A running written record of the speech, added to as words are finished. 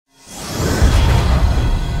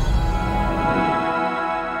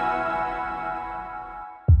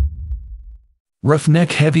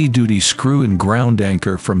Roughneck heavy-duty screw and ground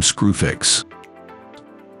anchor from Screwfix.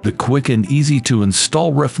 The quick and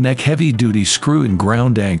easy-to-install Roughneck heavy-duty screw and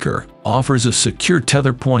ground anchor offers a secure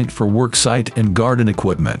tether point for worksite and garden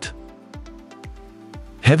equipment.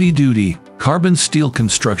 Heavy-duty, carbon steel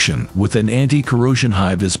construction with an anti-corrosion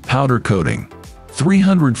high-vis powder coating,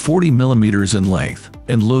 340 mm in length,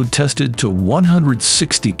 and load tested to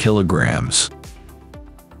 160 kilograms.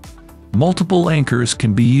 Multiple anchors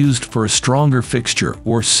can be used for a stronger fixture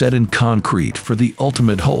or set in concrete for the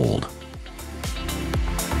ultimate hold.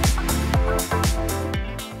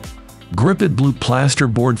 Gripit Blue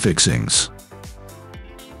Plasterboard Fixings.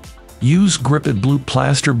 Use Gripit Blue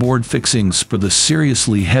Plasterboard fixings for the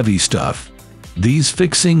seriously heavy stuff. These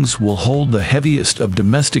fixings will hold the heaviest of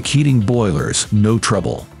domestic heating boilers, no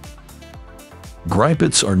trouble.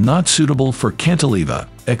 Gripits are not suitable for cantilever,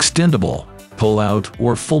 extendable, pull-out,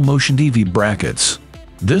 or full-motion DV brackets.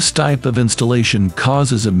 This type of installation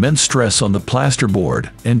causes immense stress on the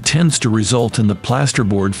plasterboard and tends to result in the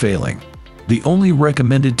plasterboard failing. The only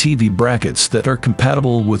recommended TV brackets that are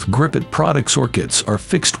compatible with Gripit products or kits are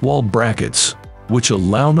fixed wall brackets, which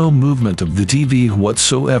allow no movement of the TV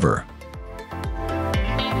whatsoever.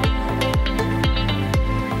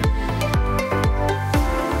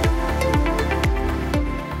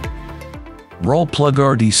 Rawlplug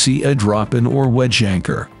R-DCA drop-in or wedge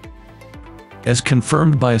anchor. As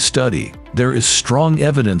confirmed by a study, there is strong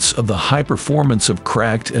evidence of the high performance of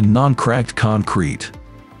cracked and non-cracked concrete.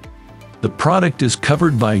 The product is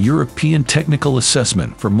covered by European Technical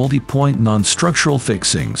Assessment for multi-point non-structural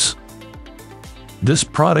fixings. This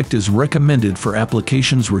product is recommended for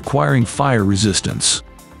applications requiring fire resistance.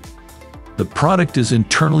 The product is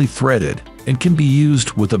internally threaded and can be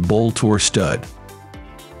used with a bolt or stud.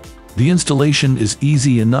 The installation is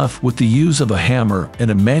easy enough with the use of a hammer and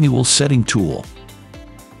a manual setting tool.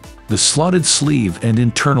 The slotted sleeve and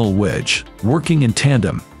internal wedge, working in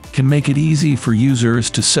tandem, can make it easy for users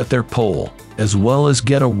to set their pole, as well as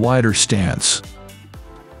get a wider stance.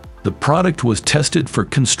 The product was tested for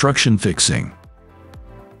construction fixing.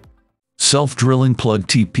 Self-drilling plug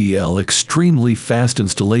TPL extremely fast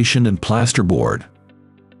installation and plasterboard.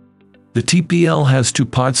 The TPL has two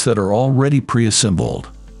pots that are already pre-assembled.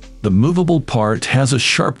 The movable part has a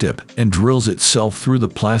sharp tip and drills itself through the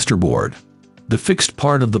plasterboard. The fixed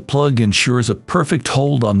part of the plug ensures a perfect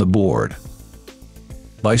hold on the board.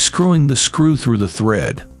 By screwing the screw through the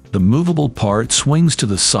thread, the movable part swings to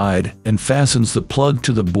the side and fastens the plug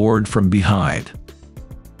to the board from behind.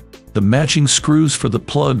 The matching screws for the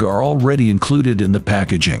plug are already included in the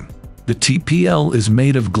packaging. The TPL is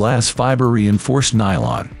made of glass fiber reinforced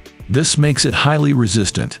nylon. This makes it highly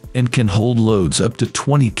resistant and can hold loads up to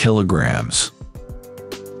 20 kilograms.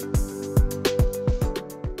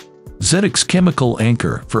 ZX Chemical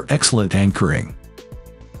Anchor for excellent anchoring.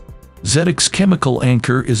 ZX Chemical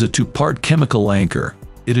Anchor is a two-part chemical anchor.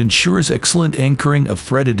 It ensures excellent anchoring of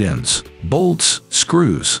threaded ends, bolts,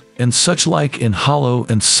 screws, and such like in hollow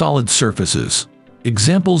and solid surfaces.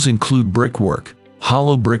 Examples include brickwork,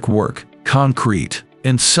 hollow brickwork, concrete,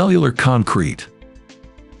 and cellular concrete.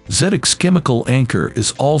 ZX Chemical Anchor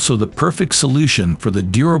is also the perfect solution for the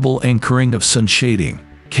durable anchoring of sun shading,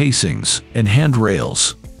 casings, and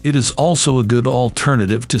handrails. It is also a good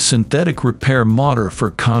alternative to synthetic repair mortar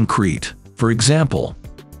for concrete, for example.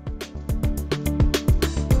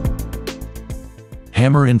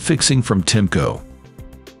 Hammer and fixing from Timco.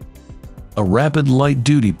 A rapid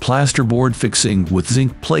light-duty plasterboard fixing with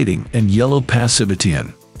zinc plating and yellow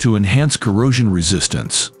passivitian to enhance corrosion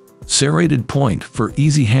resistance. Serrated point for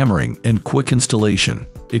easy hammering and quick installation.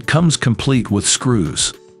 It comes complete with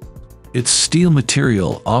screws. Its steel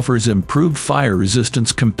material offers improved fire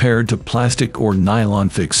resistance compared to plastic or nylon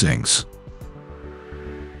fixings.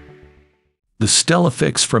 The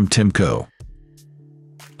StellaFix from Timco.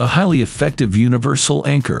 A highly effective universal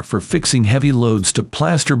anchor for fixing heavy loads to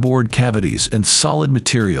plasterboard cavities and solid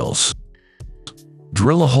materials.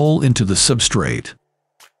 Drill a hole into the substrate.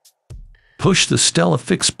 Push the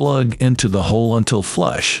StellaFix plug into the hole until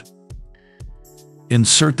flush.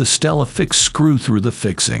 Insert the StellaFix screw through the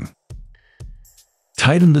fixing.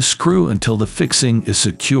 Tighten the screw until the fixing is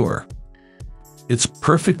secure. It's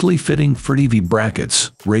perfectly fitting for TV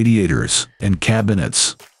brackets, radiators, and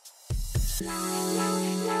cabinets.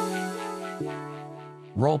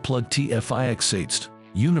 Rawlplug TFIX8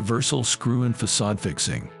 Universal Screw and Facade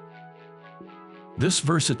Fixing. This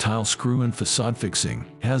versatile screw and facade fixing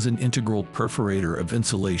has an integral perforator of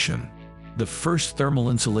insulation. The first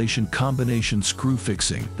thermal insulation combination screw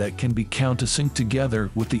fixing that can be countersinked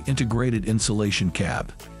together with the integrated insulation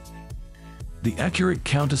cap. The accurate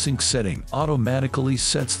countersink setting automatically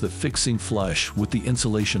sets the fixing flush with the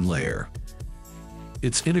insulation layer.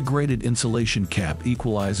 Its integrated insulation cap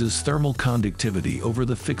equalizes thermal conductivity over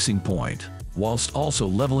the fixing point, whilst also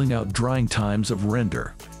leveling out drying times of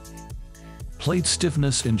render. Plate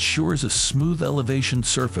stiffness ensures a smooth elevation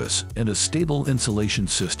surface and a stable insulation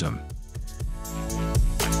system.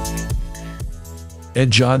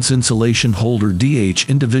 Edge Odds Insulation Holder DH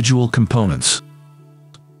Individual Components.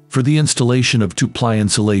 For the installation of two-ply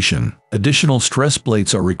insulation, additional stress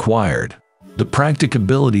plates are required. The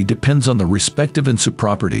practicability depends on the respective insul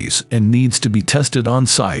properties and needs to be tested on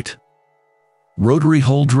site. Rotary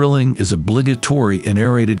hole drilling is obligatory in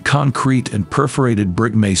aerated concrete and perforated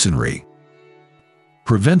brick masonry.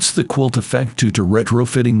 Prevents the quilt effect due to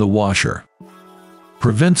retrofitting the washer.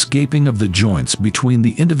 Prevents gaping of the joints between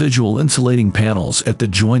the individual insulating panels at the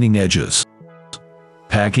joining edges.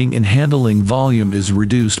 Packing and handling volume is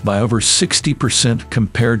reduced by over 60%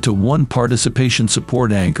 compared to one participation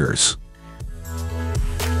support anchors.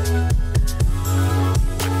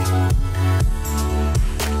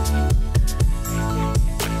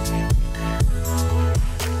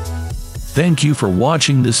 Thank you for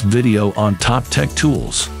watching this video on Top Tech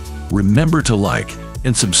Tools. Remember to like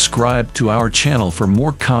and subscribe to our channel for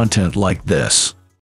more content like this.